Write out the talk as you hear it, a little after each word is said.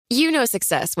You know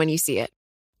success when you see it.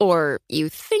 Or you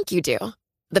think you do.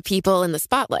 The people in the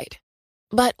spotlight.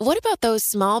 But what about those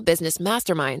small business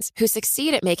masterminds who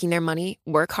succeed at making their money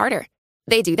work harder?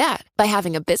 They do that by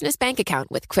having a business bank account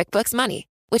with QuickBooks Money,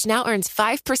 which now earns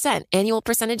 5% annual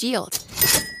percentage yield.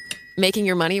 Making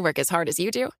your money work as hard as you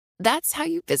do? That's how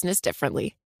you business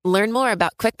differently. Learn more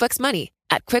about QuickBooks Money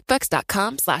at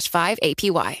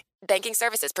quickbooks.com/5APY. Banking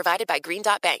services provided by Green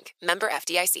Dot Bank. Member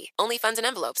FDIC. Only funds and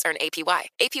envelopes earn APY.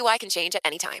 APY can change at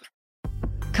any time.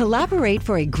 Collaborate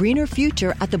for a greener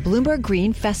future at the Bloomberg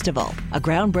Green Festival, a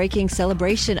groundbreaking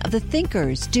celebration of the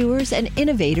thinkers, doers, and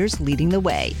innovators leading the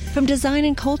way. From design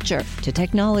and culture to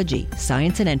technology,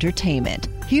 science, and entertainment.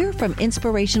 Hear from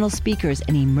inspirational speakers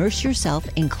and immerse yourself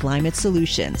in climate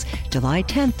solutions. July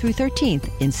 10th through 13th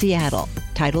in Seattle.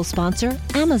 Title sponsor,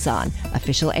 Amazon.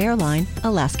 Official airline,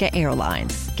 Alaska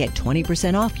Airlines. Get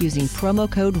 20% off using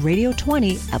promo code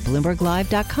radio20 at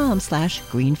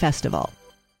BloombergLive.com/Green Festival.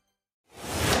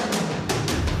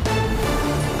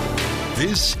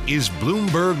 This is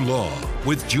Bloomberg Law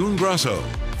with June Grasso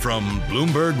from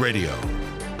Bloomberg Radio.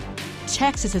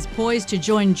 Texas is poised to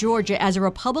join Georgia as a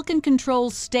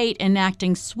Republican-controlled state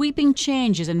enacting sweeping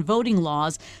changes in voting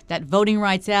laws that voting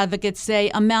rights advocates say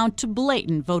amount to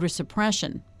blatant voter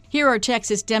suppression. Here are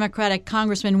Texas Democratic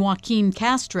Congressman Joaquin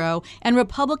Castro and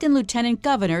Republican Lieutenant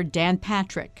Governor Dan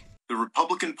Patrick. The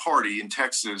Republican Party in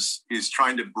Texas is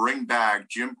trying to bring back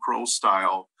Jim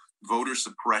Crow-style voter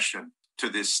suppression to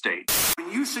this state.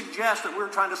 When you suggest that we're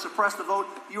trying to suppress the vote,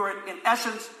 you are in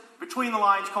essence between the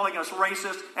lines calling us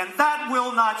racist, and that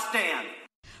will not stand.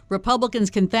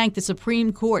 Republicans can thank the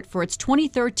Supreme Court for its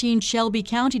 2013 Shelby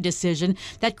County decision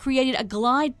that created a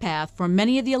glide path for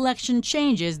many of the election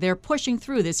changes they're pushing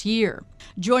through this year.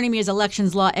 Joining me is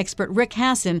elections law expert Rick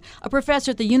Hasson, a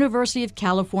professor at the University of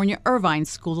California Irvine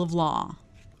School of Law.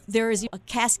 There is a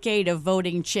cascade of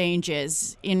voting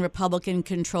changes in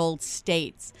Republican-controlled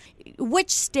states. Which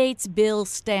state's bill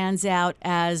stands out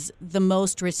as the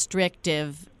most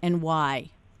restrictive and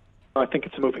why? I think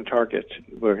it's a moving target.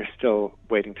 We're still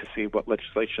waiting to see what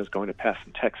legislation is going to pass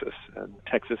in Texas. And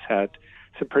Texas had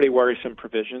some pretty worrisome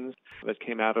provisions that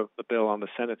came out of the bill on the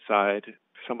Senate side,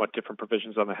 somewhat different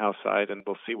provisions on the House side, and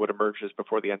we'll see what emerges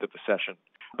before the end of the session.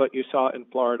 But you saw in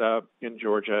Florida, in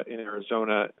Georgia, in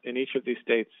Arizona, in each of these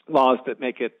states, laws that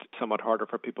make it somewhat harder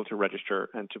for people to register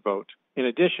and to vote. In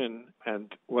addition,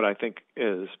 and what I think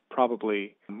is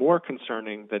probably more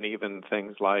concerning than even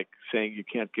things like saying you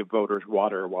can't give voters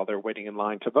water while they're waiting in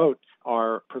line to vote,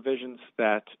 are provisions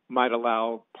that might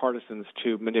allow partisans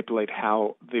to manipulate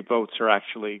how the votes are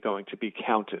actually going to be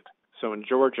counted. So in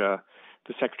Georgia,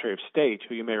 the Secretary of State,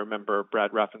 who you may remember,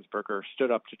 Brad Raffensperger,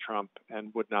 stood up to Trump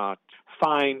and would not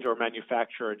find or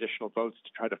manufacture additional votes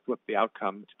to try to flip the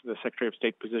outcome. The Secretary of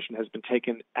State position has been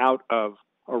taken out of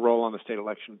a role on the state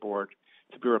election board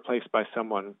to be replaced by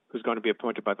someone who's going to be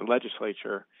appointed by the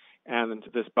legislature. And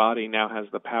this body now has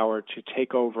the power to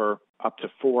take over up to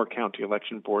 4 county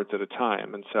election boards at a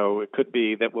time. And so it could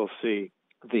be that we'll see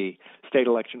the state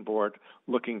election board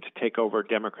looking to take over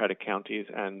Democratic counties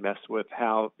and mess with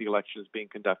how the election is being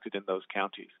conducted in those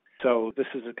counties. So this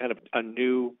is a kind of a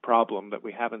new problem that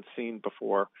we haven't seen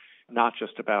before, not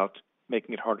just about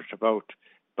making it harder to vote,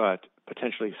 but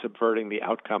potentially subverting the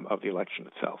outcome of the election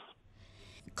itself.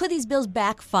 Could these bills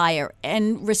backfire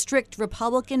and restrict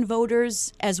Republican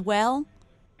voters as well?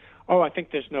 Oh, I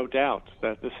think there's no doubt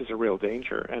that this is a real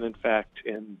danger. And in fact,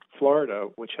 in Florida,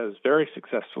 which has very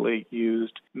successfully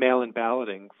used mail-in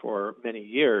balloting for many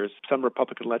years, some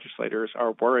Republican legislators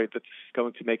are worried that this is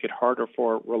going to make it harder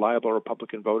for reliable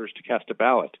Republican voters to cast a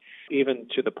ballot, even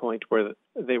to the point where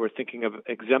they were thinking of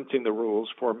exempting the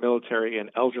rules for military and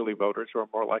elderly voters who are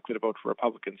more likely to vote for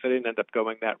Republicans. They didn't end up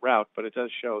going that route, but it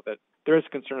does show that there is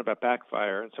concern about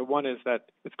backfire. And so one is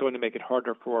that it's going to make it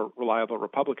harder for reliable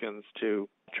Republicans to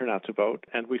turn out to vote.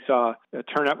 And we saw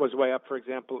turnout was way up, for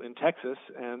example, in Texas,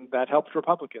 and that helped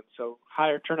Republicans. So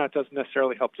higher turnout doesn't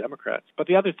necessarily help Democrats. But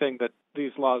the other thing that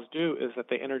these laws do is that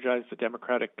they energize the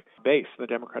Democratic base, the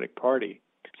Democratic Party,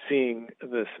 seeing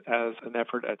this as an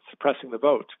effort at suppressing the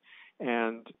vote.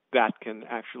 And that can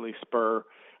actually spur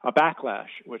a backlash,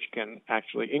 which can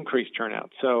actually increase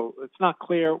turnout. So it's not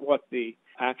clear what the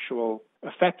actual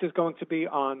effect is going to be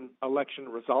on election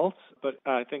results, but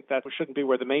I think that shouldn't be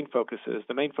where the main focus is.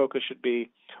 The main focus should be,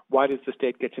 why does the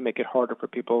state get to make it harder for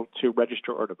people to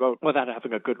register or to vote without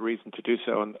having a good reason to do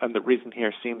so? And the reason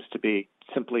here seems to be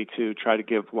simply to try to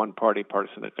give one party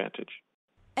partisan advantage.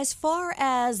 As far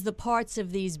as the parts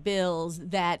of these bills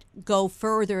that go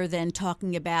further than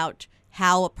talking about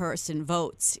how a person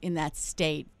votes in that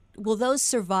state, will those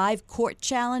survive court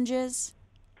challenges?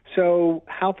 So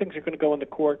how things are going to go in the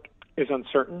court is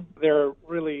uncertain. There are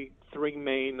really three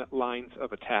main lines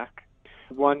of attack.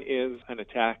 One is an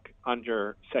attack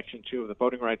under Section 2 of the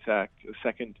Voting Rights Act. The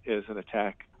second is an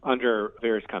attack under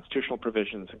various constitutional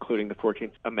provisions, including the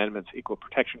 14th Amendment's Equal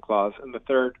Protection Clause. And the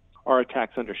third are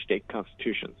attacks under state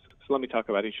constitutions. So let me talk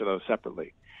about each of those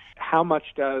separately. How much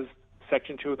does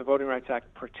Section 2 of the Voting Rights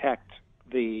Act protect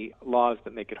the laws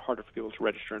that make it harder for people to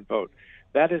register and vote?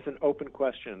 That is an open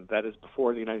question that is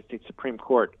before the United States Supreme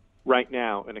Court right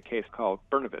now in a case called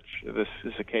Brnovich. This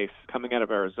is a case coming out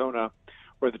of Arizona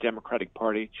where the Democratic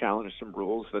Party challenged some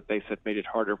rules that they said made it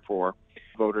harder for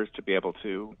voters to be able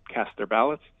to cast their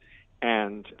ballots.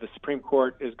 And the Supreme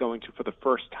Court is going to, for the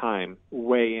first time,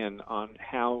 weigh in on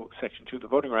how Section 2 of the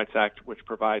Voting Rights Act, which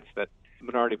provides that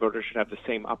minority voters should have the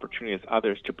same opportunity as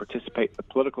others to participate in the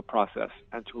political process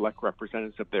and to elect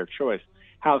representatives of their choice,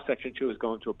 how Section 2 is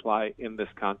going to apply in this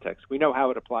context. We know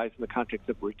how it applies in the context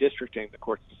of redistricting. The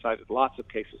court's decided lots of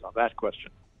cases on that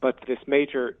question. But this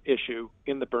major issue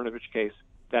in the Brnovich case,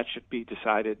 that should be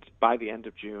decided by the end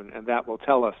of June, and that will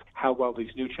tell us how well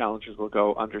these new challenges will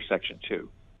go under Section 2.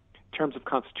 In terms of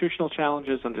constitutional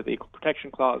challenges under the Equal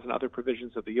Protection Clause and other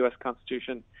provisions of the U.S.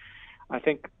 Constitution, I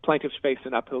think plaintiffs face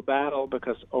an uphill battle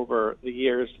because over the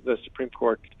years, the Supreme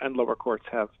Court and lower courts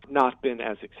have not been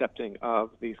as accepting of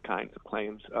these kinds of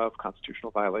claims of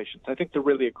constitutional violations. I think the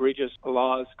really egregious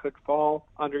laws could fall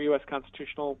under U.S.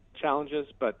 constitutional challenges,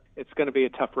 but it's going to be a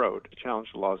tough road to challenge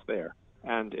the laws there.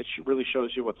 And it really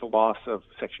shows you what the loss of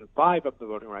Section 5 of the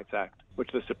Voting Rights Act, which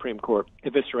the Supreme Court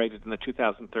eviscerated in the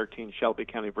 2013 Shelby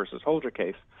County versus Holder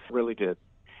case, really did.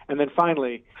 And then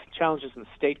finally, challenges in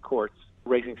state courts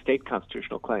raising state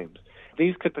constitutional claims.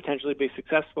 These could potentially be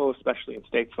successful, especially in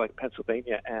states like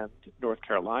Pennsylvania and North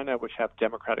Carolina, which have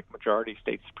Democratic majority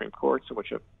state Supreme Courts and which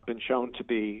have been shown to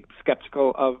be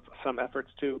skeptical of some efforts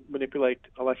to manipulate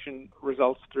election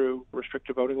results through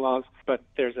restrictive voting laws. But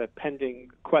there's a pending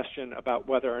question about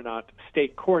whether or not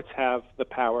state courts have the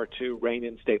power to rein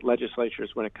in state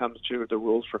legislatures when it comes to the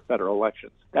rules for federal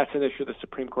elections. That's an issue the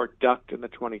Supreme Court ducked in the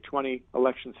 2020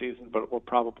 election season, but it will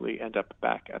probably end up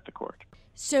back at the court.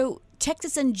 So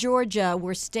Texas and Georgia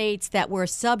were states that were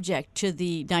subject to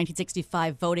the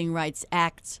 1965 Voting Rights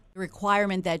Act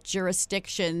requirement that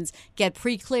jurisdictions get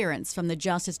pre-clearance from the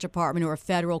Justice Department or a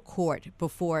federal court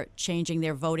before changing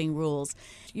their voting rules.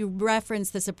 You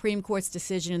referenced the Supreme Court's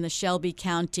decision in the Shelby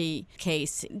County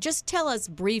case. Just tell us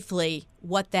briefly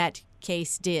what that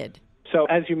case did. So,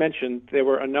 as you mentioned, there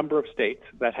were a number of states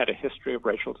that had a history of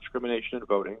racial discrimination in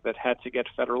voting that had to get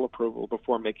federal approval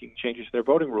before making changes to their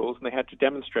voting rules, and they had to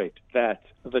demonstrate that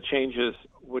the changes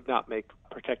would not make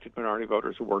protected minority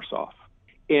voters worse off.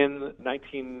 In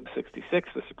 1966,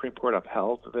 the Supreme Court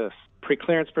upheld this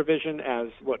preclearance provision as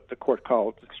what the court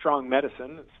called strong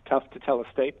medicine. It's tough to tell a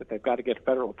state that they've got to get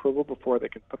federal approval before they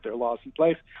can put their laws in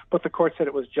place, but the court said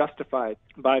it was justified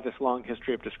by this long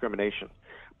history of discrimination.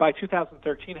 By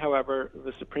 2013, however,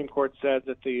 the Supreme Court said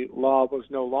that the law was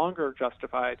no longer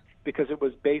justified because it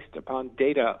was based upon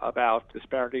data about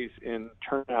disparities in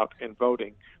turnout in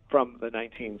voting from the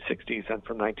 1960s and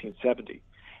from 1970.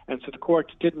 And so the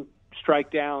court didn't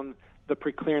strike down the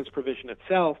preclearance provision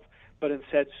itself, but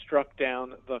instead struck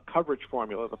down the coverage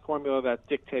formula, the formula that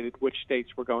dictated which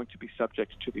states were going to be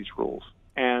subject to these rules.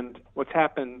 And what's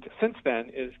happened since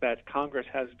then is that Congress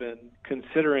has been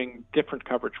considering different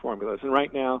coverage formulas. And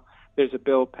right now, there's a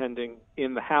bill pending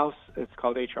in the House. It's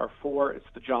called H.R. 4. It's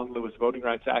the John Lewis Voting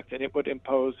Rights Act, and it would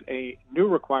impose a new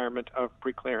requirement of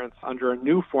preclearance under a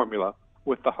new formula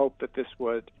with the hope that this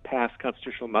would pass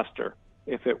constitutional muster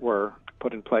if it were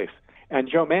put in place. And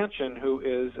Joe Manchin, who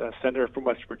is a senator from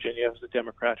West Virginia, is a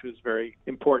Democrat who's very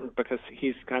important because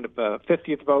he's kind of the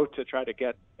 50th vote to try to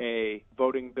get a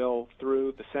voting bill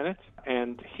through the Senate.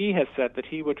 And he has said that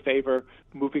he would favor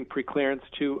moving preclearance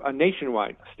to a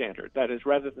nationwide standard. That is,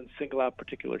 rather than single out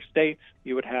particular states,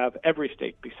 you would have every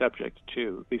state be subject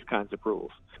to these kinds of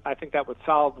rules. I think that would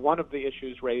solve one of the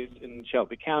issues raised in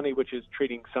Shelby County, which is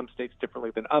treating some states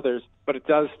differently than others, but it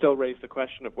does still raise the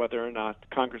question of whether or not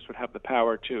Congress would have the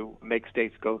power to make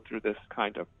states go through this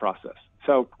kind of process.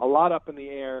 So a lot up in the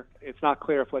air. It's not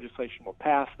clear if legislation will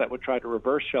pass that would try to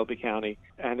reverse Shelby County,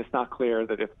 and it's not clear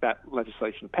that if that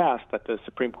legislation passed, that the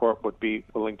Supreme Court would be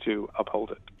willing to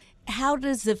uphold it. How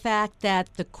does the fact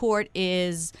that the court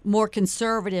is more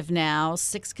conservative now,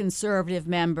 6 conservative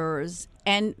members,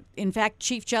 and in fact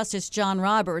Chief Justice John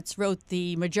Roberts wrote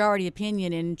the majority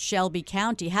opinion in Shelby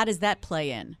County, how does that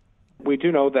play in? We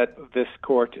do know that this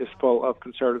court is full of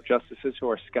conservative justices who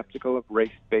are skeptical of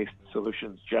race-based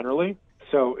solutions generally.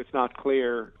 So it's not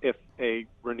clear if a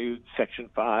renewed Section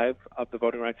 5 of the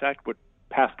Voting Rights Act would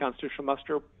pass constitutional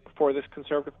muster. for this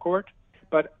conservative court.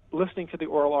 But listening to the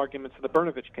oral arguments of the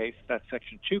Brnovich case, that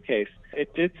Section 2 case,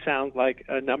 it did sound like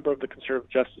a number of the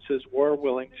conservative justices were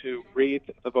willing to read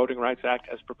the Voting Rights Act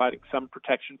as providing some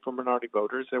protection for minority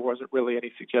voters. There wasn't really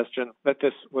any suggestion that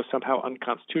this was somehow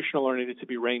unconstitutional or needed to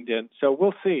be reined in. So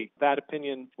we'll see. That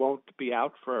opinion won't be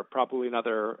out for probably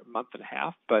another month and a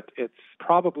half, but it's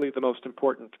probably the most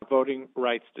important voting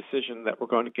rights decision that we're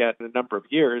going to get in a number of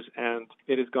years, and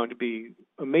it is going to be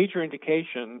a major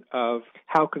indication of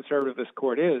how conservative this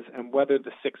court is and whether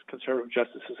the 6 conservative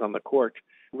justices on the court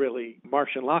really march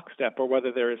in lockstep or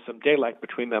whether there is some daylight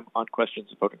between them on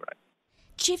questions of voting rights.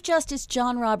 Chief Justice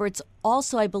John Roberts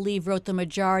also, I believe, wrote the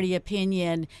majority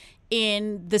opinion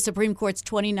in the Supreme Court's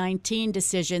 2019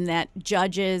 decision that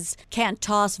judges can't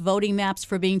toss voting maps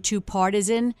for being too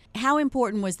partisan. How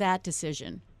important was that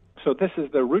decision? So this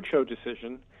is the Rucho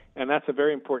decision, and that's a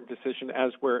very important decision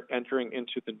as we're entering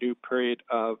into the new period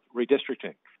of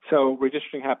redistricting. So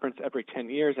redistricting happens every 10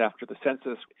 years after the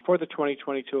census. For the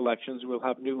 2022 elections, we'll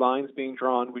have new lines being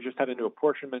drawn. We just had a new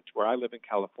apportionment where I live in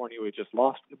California. We just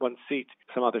lost 1 seat.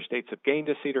 Some other states have gained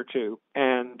a seat or 2.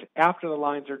 And after the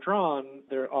lines are drawn,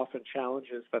 there are often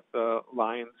challenges that the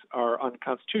lines are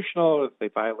unconstitutional, if they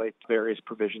violate various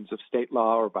provisions of state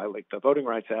law or violate the Voting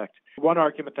Rights Act. One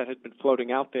argument that had been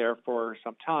floating out there for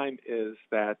some time is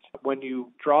that when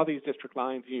you draw these district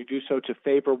lines, you do so to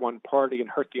favor one party and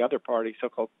hurt the other party,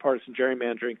 so-called partisan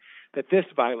gerrymandering, that this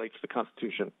violates the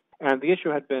Constitution. And the issue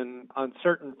had been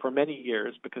uncertain for many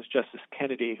years because Justice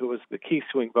Kennedy, who was the key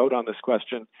swing vote on this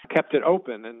question, kept it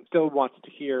open and still wanted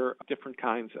to hear different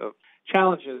kinds of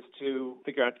challenges to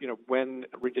figure out, when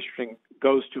redistricting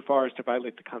goes too far as to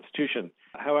violate the Constitution.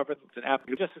 However,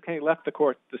 Justice Kennedy left the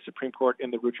court. The Supreme Court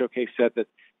in the Rucho case said that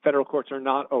federal courts are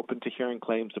not open to hearing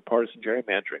claims of partisan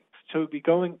gerrymandering. So we'll be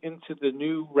going into the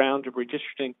new round of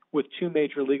redistricting with 2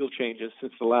 major legal changes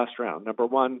since the last round. Number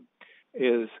one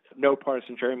is no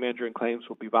partisan gerrymandering claims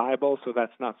will be viable, so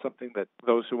that's not something that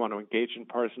those who want to engage in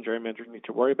partisan gerrymandering need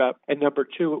to worry about. And number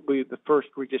 2, it will be the first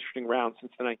redistricting round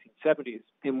since the 1970s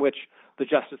in which the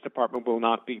Justice Department will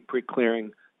not be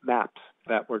pre-clearing maps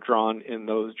that were drawn in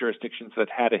those jurisdictions that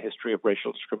had a history of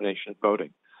racial discrimination in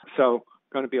voting. So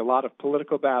going to be a lot of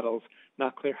political battles,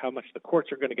 not clear how much the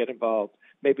courts are going to get involved.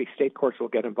 Maybe state courts will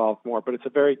get involved more, but it's a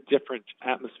very different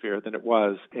atmosphere than it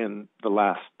was in the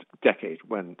last decade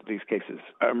when these cases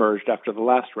emerged after the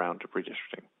last round of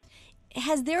redistricting.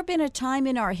 Has there been a time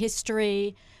in our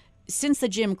history since the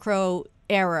Jim Crow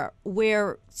era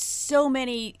where so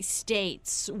many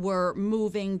states were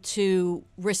moving to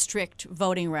restrict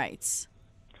voting rights?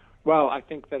 Well, I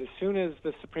think that as soon as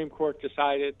the Supreme Court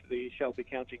decided the Shelby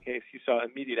County case, you saw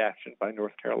immediate action by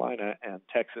North Carolina and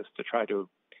Texas to try to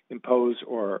impose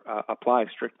or apply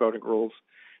strict voting rules.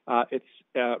 It's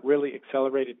really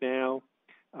accelerated now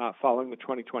following the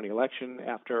 2020 election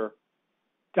after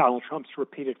Donald Trump's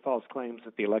repeated false claims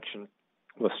that the election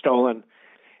was stolen.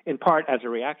 In part, as a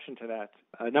reaction to that,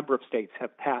 a number of states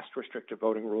have passed restrictive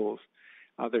voting rules.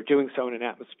 They're doing so in an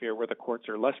atmosphere where the courts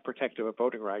are less protective of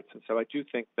voting rights. And so I do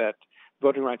think that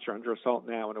voting rights are under assault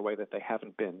now in a way that they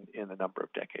haven't been in a number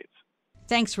of decades.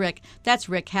 Thanks, Rick. That's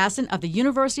Rick Hasson of the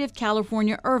University of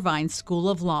California, Irvine School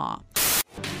of Law.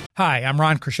 Hi, I'm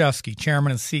Ron Kraszewski,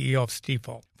 Chairman and CEO of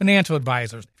Stifel. Financial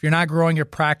advisors, if you're not growing your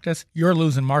practice, you're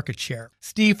losing market share.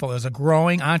 Stifel is a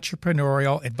growing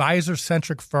entrepreneurial,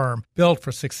 advisor-centric firm built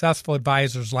for successful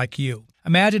advisors like you.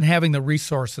 Imagine having the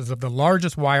resources of the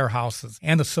largest wirehouses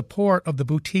and the support of the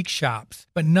boutique shops,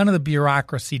 but none of the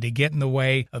bureaucracy to get in the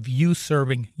way of you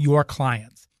serving your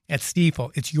clients. At Stifel,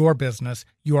 it's your business,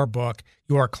 your book,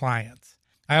 your clients.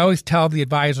 I always tell the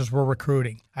advisors we're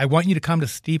recruiting, I want you to come to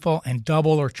Stifel and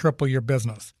double or triple your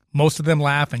business. Most of them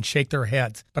laugh and shake their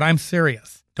heads, but I'm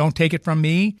serious. Don't take it from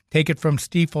me. Take it from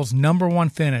Stifel's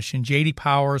 #1 finish in J.D.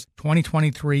 Power's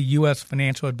 2023 U.S.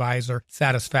 Financial Advisor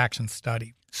Satisfaction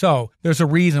Study. So, there's a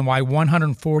reason why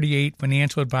 148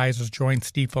 financial advisors joined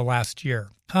Stifel last year.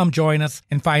 Come join us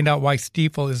and find out why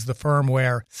Stifel is the firm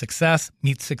where success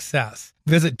meets success.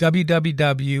 Visit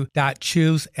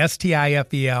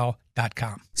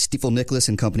www.choosestifel.com. Stifel Nicholas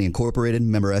and Company Incorporated,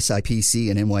 member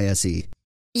SIPC and NYSE.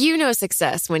 You know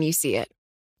success when you see it.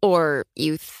 Or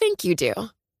you think you do.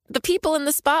 The people in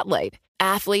the spotlight.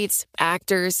 Athletes,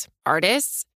 actors,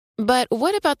 artists. But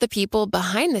what about the people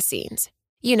behind the scenes?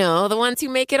 You know, the ones who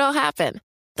make it all happen.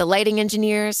 The lighting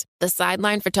engineers, the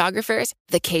sideline photographers,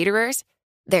 the caterers.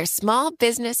 They're small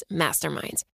business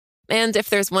masterminds. And if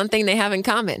there's one thing they have in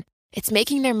common, it's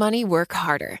making their money work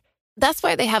harder. That's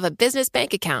why they have a business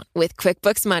bank account with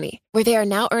QuickBooks Money, where they are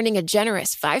now earning a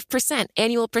generous 5%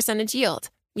 annual percentage yield.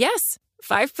 Yes,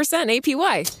 5%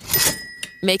 APY.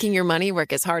 Making your money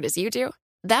work as hard as you do?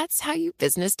 That's how you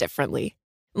business differently.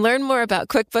 Learn more about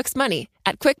QuickBooks Money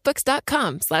at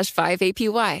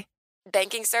quickbooks.com/5APY.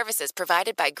 Banking services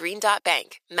provided by Green Dot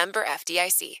Bank, member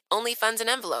FDIC. Only funds and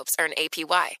envelopes earn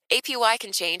APY. APY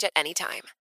can change at any time.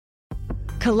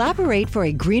 Collaborate for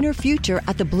a greener future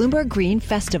at the Bloomberg Green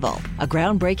Festival, a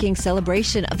groundbreaking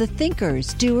celebration of the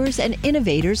thinkers, doers, and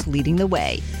innovators leading the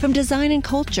way. From design and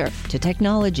culture to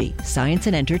technology, science,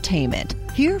 and entertainment.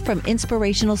 Hear from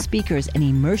inspirational speakers and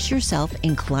immerse yourself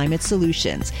in climate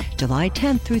solutions. July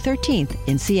 10th through 13th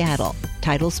in Seattle.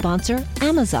 Title sponsor,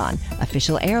 Amazon.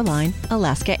 Official airline,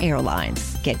 Alaska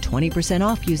Airlines. Get 20%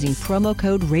 off using promo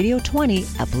code radio20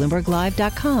 at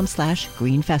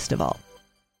BloombergLive.com/greenfestival.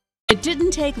 It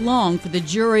didn't take long for the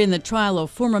jury in the trial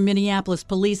of former Minneapolis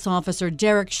police officer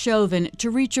Derek Chauvin to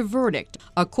reach a verdict,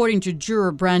 according to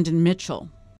juror Brandon Mitchell.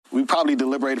 We probably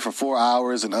deliberated for 4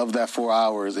 hours, and of that 4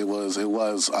 hours, I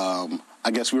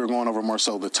guess we were going over more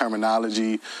so the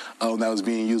terminology that was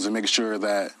being used and make sure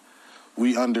that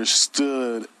we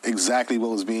understood exactly what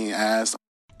was being asked.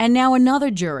 And now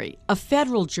another jury, a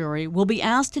federal jury, will be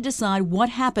asked to decide what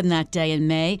happened that day in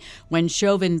May when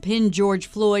Chauvin pinned George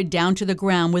Floyd down to the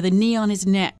ground with a knee on his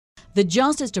neck. The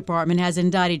Justice Department has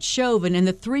indicted Chauvin and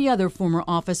the 3 other former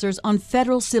officers on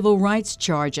federal civil rights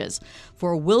charges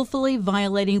for willfully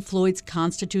violating Floyd's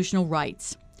constitutional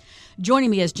rights. Joining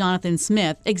me is Jonathan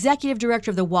Smith, Executive Director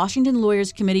of the Washington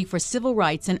Lawyers Committee for Civil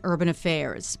Rights and Urban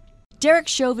Affairs. Derek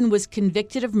Chauvin was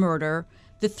convicted of murder.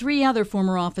 The 3 other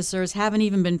former officers haven't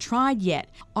even been tried yet.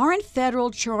 Aren't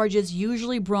federal charges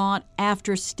usually brought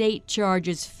after state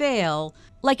charges fail,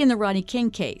 like in the Rodney King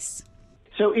case?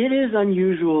 So it is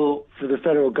unusual for the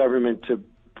federal government to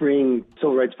bring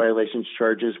civil rights violations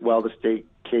charges while the state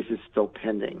case is still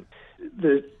pending.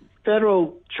 The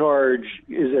federal charge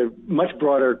is a much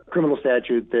broader criminal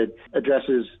statute that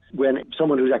addresses when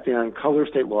someone who's acting on color of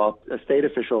state law, a state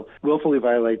official, willfully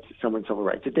violates someone's civil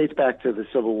rights. It dates back to the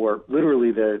Civil War,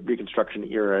 literally the Reconstruction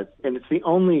era, and it's the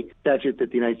only statute that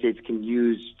the United States can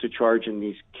use to charge in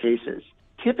these cases.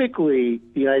 Typically,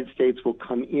 the United States will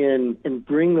come in and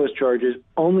bring those charges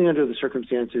only under the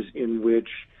circumstances in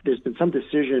which there's been some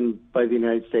decision by the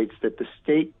United States that the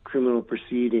state criminal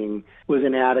proceeding was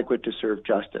inadequate to serve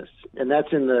justice. And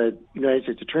that's in the United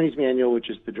States Attorney's Manual, which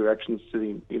is the directions to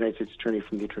the United States Attorney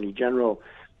from the Attorney General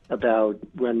about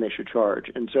when they should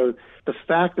charge. And so the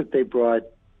fact that they brought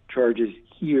charges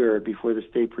here before the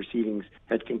state proceedings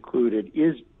had concluded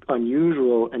is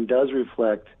unusual and does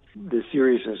reflect the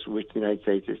seriousness with which the United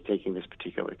States is taking this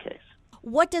particular case.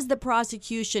 What does the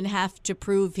prosecution have to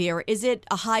prove here? Is it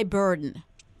a high burden?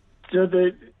 So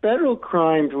the federal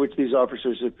crime for which these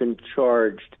officers have been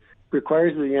charged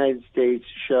requires the United States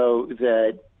show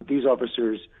that these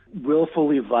officers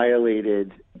willfully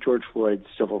violated George Floyd's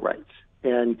civil rights.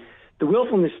 And the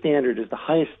willfulness standard is the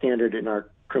highest standard in our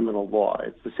criminal law.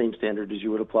 It's the same standard as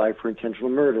you would apply for intentional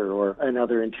murder or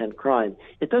another intent crime.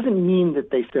 It doesn't mean that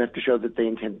they have to show that they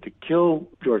intended to kill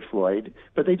George Floyd,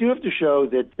 but they do have to show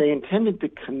that they intended to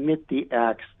commit the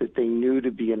acts that they knew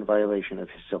to be in violation of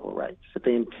his civil rights, that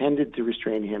they intended to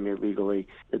restrain him illegally,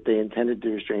 that they intended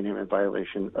to restrain him in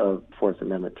violation of Fourth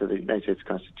Amendment to the United States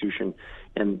Constitution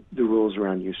and the rules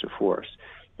around use of force.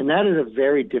 And that is a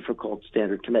very difficult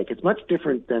standard to make. It's much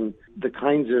different than the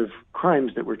kinds of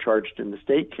crimes that were charged in the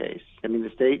state case. I mean,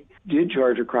 the state did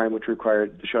charge a crime which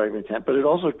required the showing of intent, but it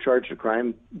also charged a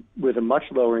crime with a much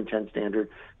lower intent standard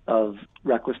of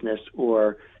recklessness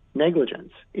or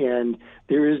negligence. And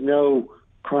there is no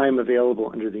crime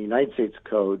available under the United States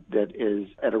Code that is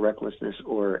at a recklessness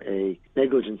or a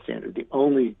negligence standard. The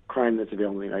only crime that's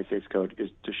available in the United States Code is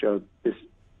to show this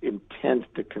intent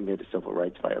to commit a civil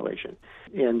rights violation.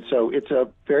 And so it's a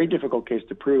very difficult case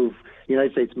to prove. The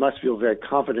United States must feel very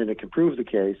confident it can prove the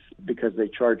case because they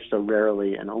charge so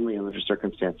rarely and only under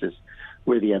circumstances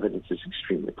where the evidence is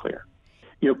extremely clear.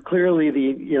 Clearly the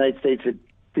United States had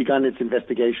begun its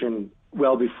investigation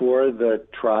well before the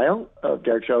trial of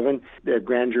Derek Chauvin. The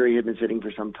grand jury had been sitting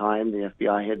for some time. The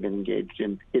FBI had been engaged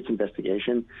in its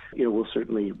investigation. We'll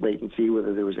certainly wait and see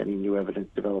whether there was any new evidence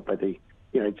developed by the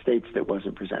United States that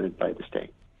wasn't presented by the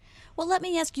state. Well, let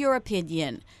me ask your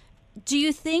opinion. Do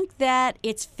you think that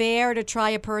it's fair to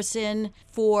try a person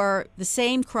for the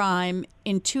same crime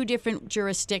in 2 different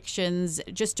jurisdictions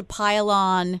just to pile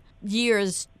on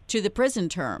years to the prison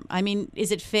term? I mean,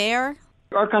 is it fair?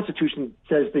 Our Constitution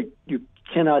says that you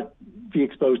cannot be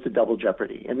exposed to double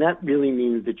jeopardy, and that really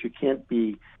means that you can't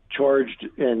be charged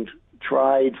and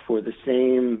tried for the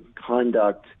same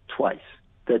conduct twice,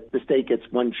 that the state gets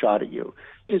one shot at you.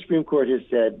 The Supreme Court has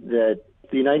said that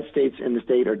the United States and the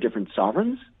state are different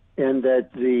sovereigns, and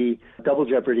that the double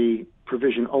jeopardy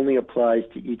provision only applies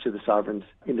to each of the sovereigns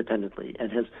independently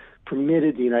and has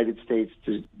permitted the United States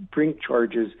to bring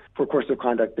charges for course of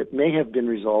conduct that may have been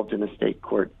resolved in a state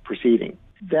court proceeding.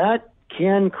 That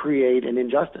can create an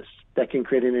injustice. That can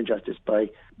create an injustice by,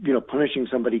 punishing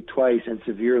somebody twice and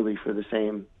severely for the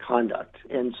same conduct.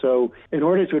 And so in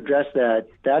order to address that,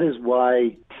 that is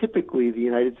why typically the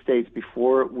United States,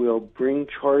 before it will bring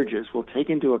charges, will take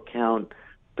into account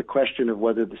the question of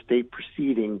whether the state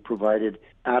proceeding provided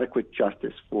adequate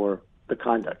justice for the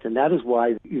conduct. And that is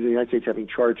why the United States having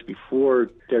charged before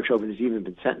Derek Chauvin has even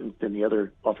been sentenced and the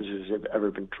other officers have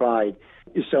ever been tried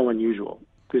is so unusual.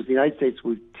 Because the United States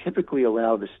would typically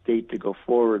allow the state to go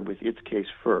forward with its case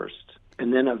first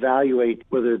and then evaluate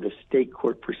whether the state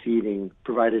court proceeding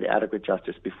provided adequate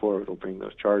justice before it will bring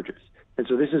those charges. And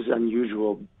so this is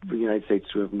unusual for the United States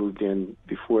to have moved in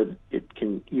before it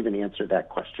can even answer that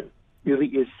question. It really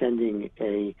is sending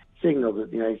a signal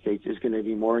that the United States is going to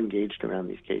be more engaged around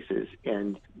these cases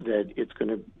and that it's going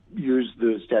to use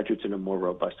the statutes in a more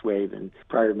robust way than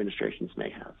prior administrations may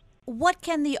have. What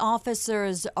can the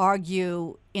officers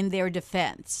argue in their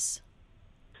defense?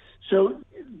 So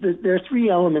there are three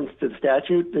elements to the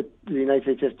statute that the United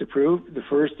States has to prove. The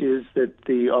first is that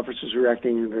the officers are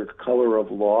acting under color of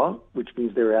law, which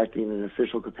means they're acting in an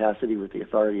official capacity with the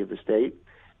authority of the state.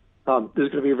 There's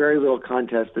going to be very little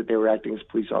contest that they were acting as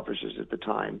police officers at the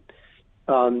time.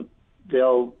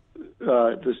 The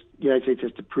United States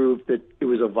has to prove that it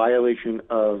was a violation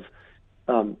of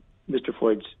Mr.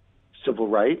 Floyd's civil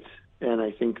rights, and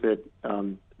I think that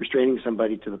restraining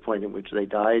somebody to the point at which they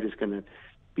died is going to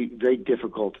be very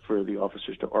difficult for the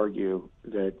officers to argue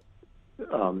that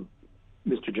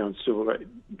Mr. Floyd's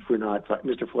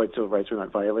civil rights were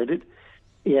not violated.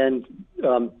 And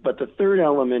but the third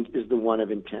element is the one of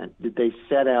intent. Did they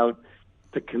set out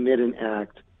to commit an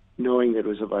act knowing that it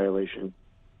was a violation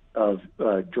of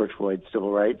George Floyd's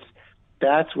civil rights?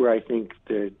 That's where I think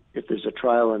that if there's a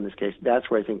trial in this case,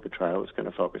 that's where I think the trial is going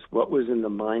to focus. What was in the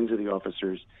minds of the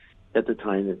officers at the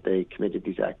time that they committed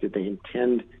these acts? Did they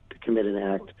intend to commit an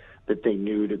act that they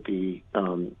knew to be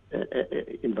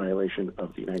in violation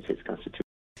of the United States Constitution?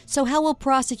 So how will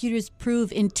prosecutors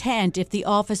prove intent if the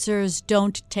officers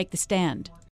don't take the stand?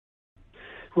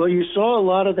 Well, you saw a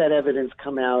lot of that evidence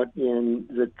come out in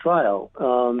the trial.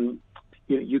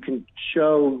 You can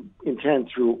show intent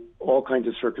through all kinds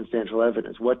of circumstantial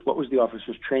evidence. What was the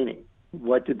officers' training?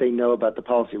 What did they know about the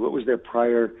policy? What was their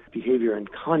prior behavior and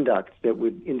conduct that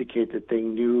would indicate that they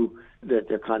knew that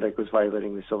their conduct was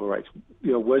violating the civil rights?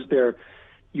 Was their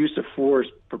use of force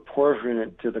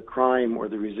proportionate to the crime or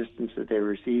the resistance that they were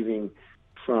receiving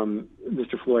from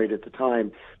Mr. Floyd at the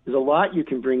time? There's a lot you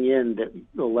can bring in that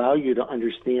will allow you to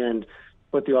understand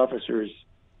what the officers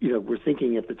were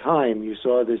thinking at the time. You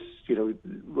saw this,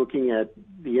 looking at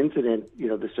the incident,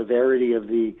 the severity of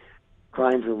the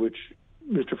crime for which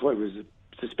Mr. Floyd was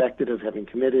suspected of having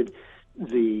committed,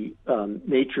 the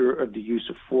nature of the use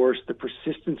of force, the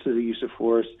persistence of the use of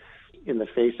force in the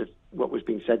face of what was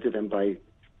being said to them by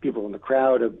people in the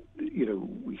crowd,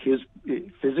 his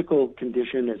physical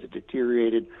condition as it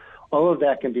deteriorated. All of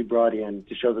that can be brought in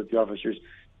to show that the officers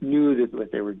knew that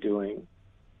what they were doing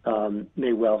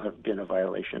may well have been a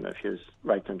violation of his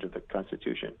rights under the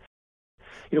Constitution.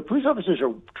 Police officers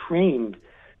are trained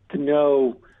to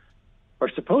know,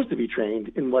 are supposed to be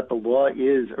trained in what the law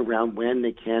is around when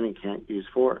they can and can't use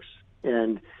force.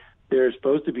 And they're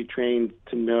supposed to be trained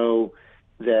to know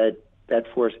that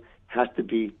that force has to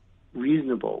be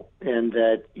reasonable and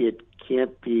that it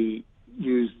can't be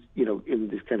used, in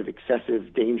this kind of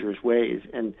excessive, dangerous ways.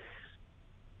 And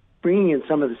bringing in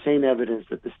some of the same evidence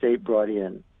that the state brought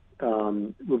in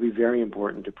will be very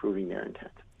important to proving their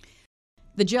intent.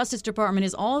 The Justice Department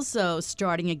is also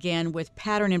starting again with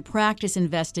pattern and practice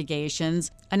investigations,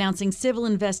 announcing civil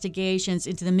investigations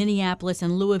into the Minneapolis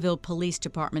and Louisville police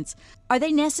departments. Are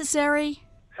they necessary?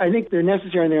 I think they're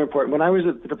necessary and they're important. When I was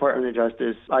at the Department of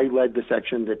Justice, I led the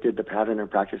section that did the pattern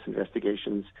and practice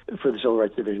investigations for the Civil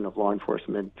Rights Division of Law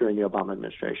Enforcement during the Obama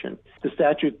administration. The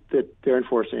statute that they're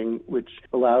enforcing, which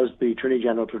allows the Attorney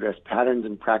General to address patterns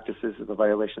and practices of the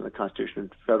violation of the Constitution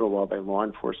and federal law by law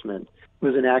enforcement,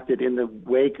 was enacted in the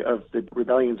wake of the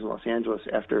rebellions in Los Angeles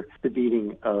after the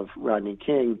beating of Rodney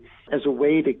King as a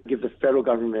way to give the federal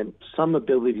government some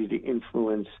ability to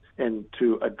influence and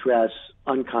to address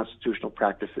unconstitutional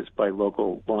practices by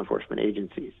local law enforcement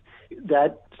agencies.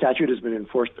 That statute has been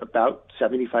enforced about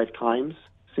 75 times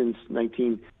since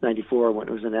 1994 when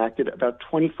it was enacted. About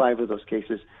 25 of those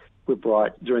cases were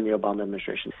brought during the Obama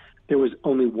administration. There was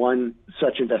only one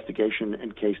such investigation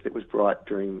and case that was brought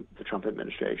during the Trump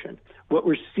administration. What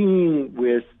we're seeing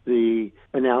with the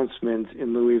announcements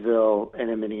in Louisville and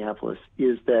in Minneapolis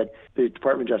is that the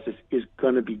Department of Justice is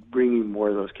going to be bringing more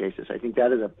of those cases. I think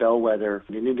that is a bellwether,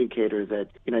 an indicator that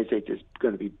the United States is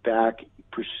going to be back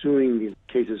pursuing these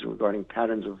cases regarding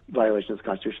patterns of violations of the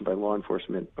Constitution by law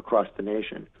enforcement across the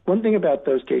nation. One thing about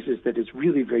those cases that is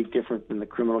really very different than the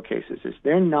criminal cases is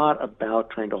they're not about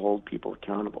trying to hold people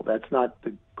accountable. That's not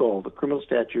the goal. The criminal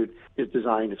statute is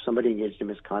designed, if somebody engaged in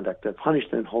misconduct, to punish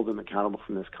them and hold them accountable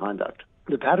for misconduct.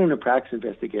 The pattern of practice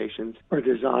investigations are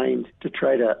designed to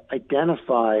try to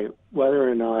identify whether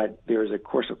or not there is a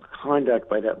course of conduct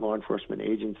by that law enforcement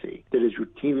agency that is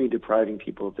routinely depriving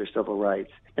people of their civil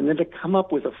rights, and then to come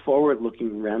up with a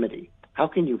forward-looking remedy. How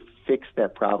can you fix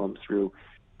that problem through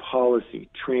policy,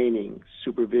 training,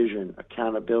 supervision,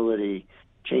 accountability,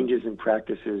 changes in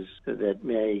practices that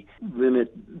may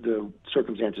limit the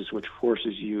circumstances in which force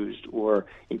is used, or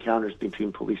encounters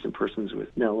between police and persons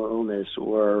with mental illness,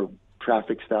 or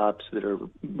traffic stops that are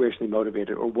racially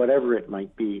motivated, or whatever it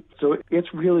might be. So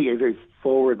it's really a very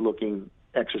forward-looking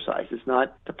exercise. It's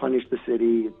not to punish the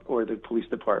city or the police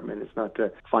department. It's not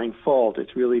to find fault.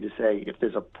 It's really to say, if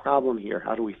there's a problem here,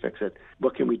 how do we fix it?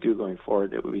 What can we do going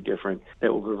forward that will be different,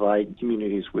 that will provide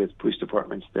communities with police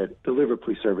departments that deliver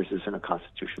police services in a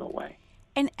constitutional way?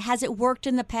 And has it worked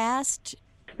in the past?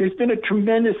 There's been a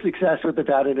tremendous success with the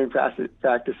pattern and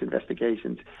practice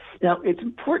investigations. Now, it's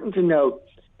important to note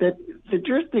that the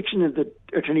jurisdiction of the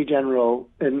Attorney General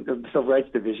and of the Civil Rights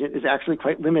Division is actually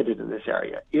quite limited in this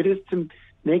area. It is to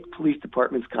make police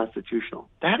departments constitutional.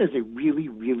 That is a really,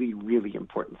 really, really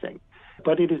important thing.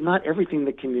 But it is not everything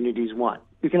that communities want.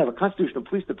 You can have a constitutional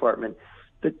police department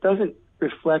that doesn't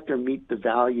reflect or meet the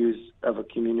values of a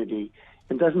community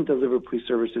and doesn't deliver police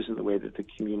services in the way that the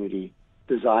community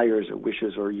desires or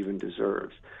wishes or even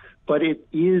deserves. But it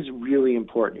is really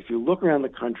important. If you look around the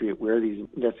country at where these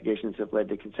investigations have led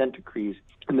to consent decrees,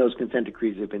 and those consent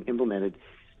decrees have been implemented,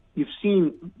 you've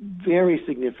seen very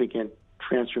significant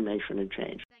transformation and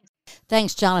change.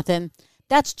 Thanks, Jonathan.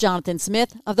 That's Jonathan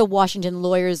Smith of the Washington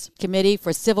Lawyers Committee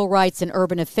for Civil Rights and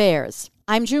Urban Affairs.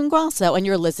 I'm June Grosso, and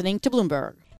you're listening to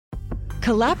Bloomberg.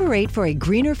 Collaborate for a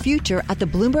greener future at the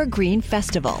Bloomberg Green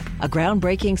Festival, a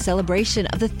groundbreaking celebration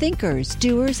of the thinkers,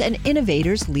 doers, and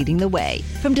innovators leading the way.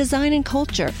 From design and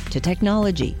culture to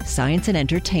technology, science, and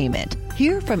entertainment.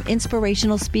 Hear from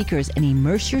inspirational speakers and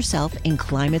immerse yourself in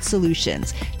climate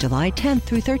solutions. July 10th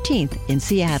through 13th in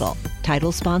Seattle.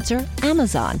 Title sponsor,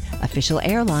 Amazon. Official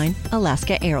airline,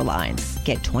 Alaska Airlines.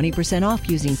 Get 20% off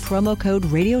using promo code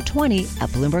Radio20 at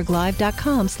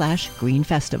BloombergLive.com/Green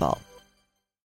Festival.